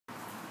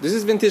This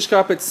is Vintage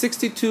Carpet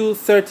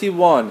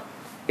 6231.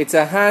 It's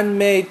a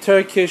handmade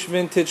Turkish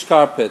vintage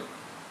carpet.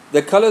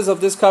 The colors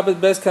of this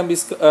carpet best can be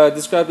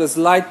described as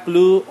light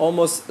blue,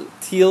 almost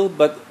teal,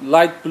 but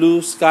light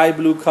blue, sky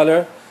blue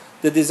color.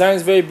 The design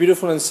is very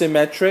beautiful and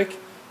symmetric.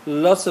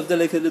 Lots of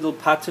delicate little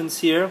patterns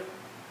here.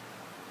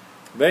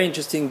 Very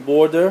interesting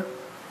border.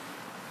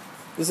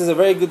 This is a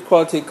very good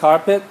quality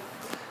carpet.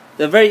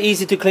 They're very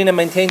easy to clean and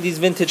maintain, these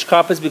vintage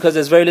carpets, because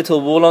there's very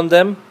little wool on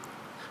them.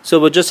 So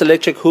with just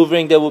electric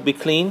hoovering they will be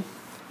clean.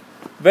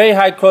 Very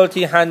high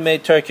quality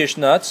handmade Turkish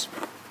nuts.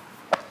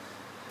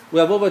 We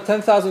have over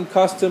 10,000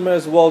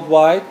 customers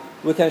worldwide.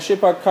 We can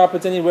ship our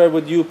carpets anywhere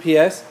with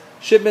UPS.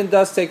 Shipment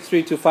does take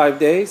 3 to 5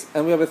 days,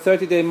 and we have a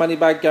 30-day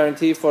money-back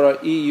guarantee for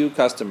our EU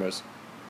customers.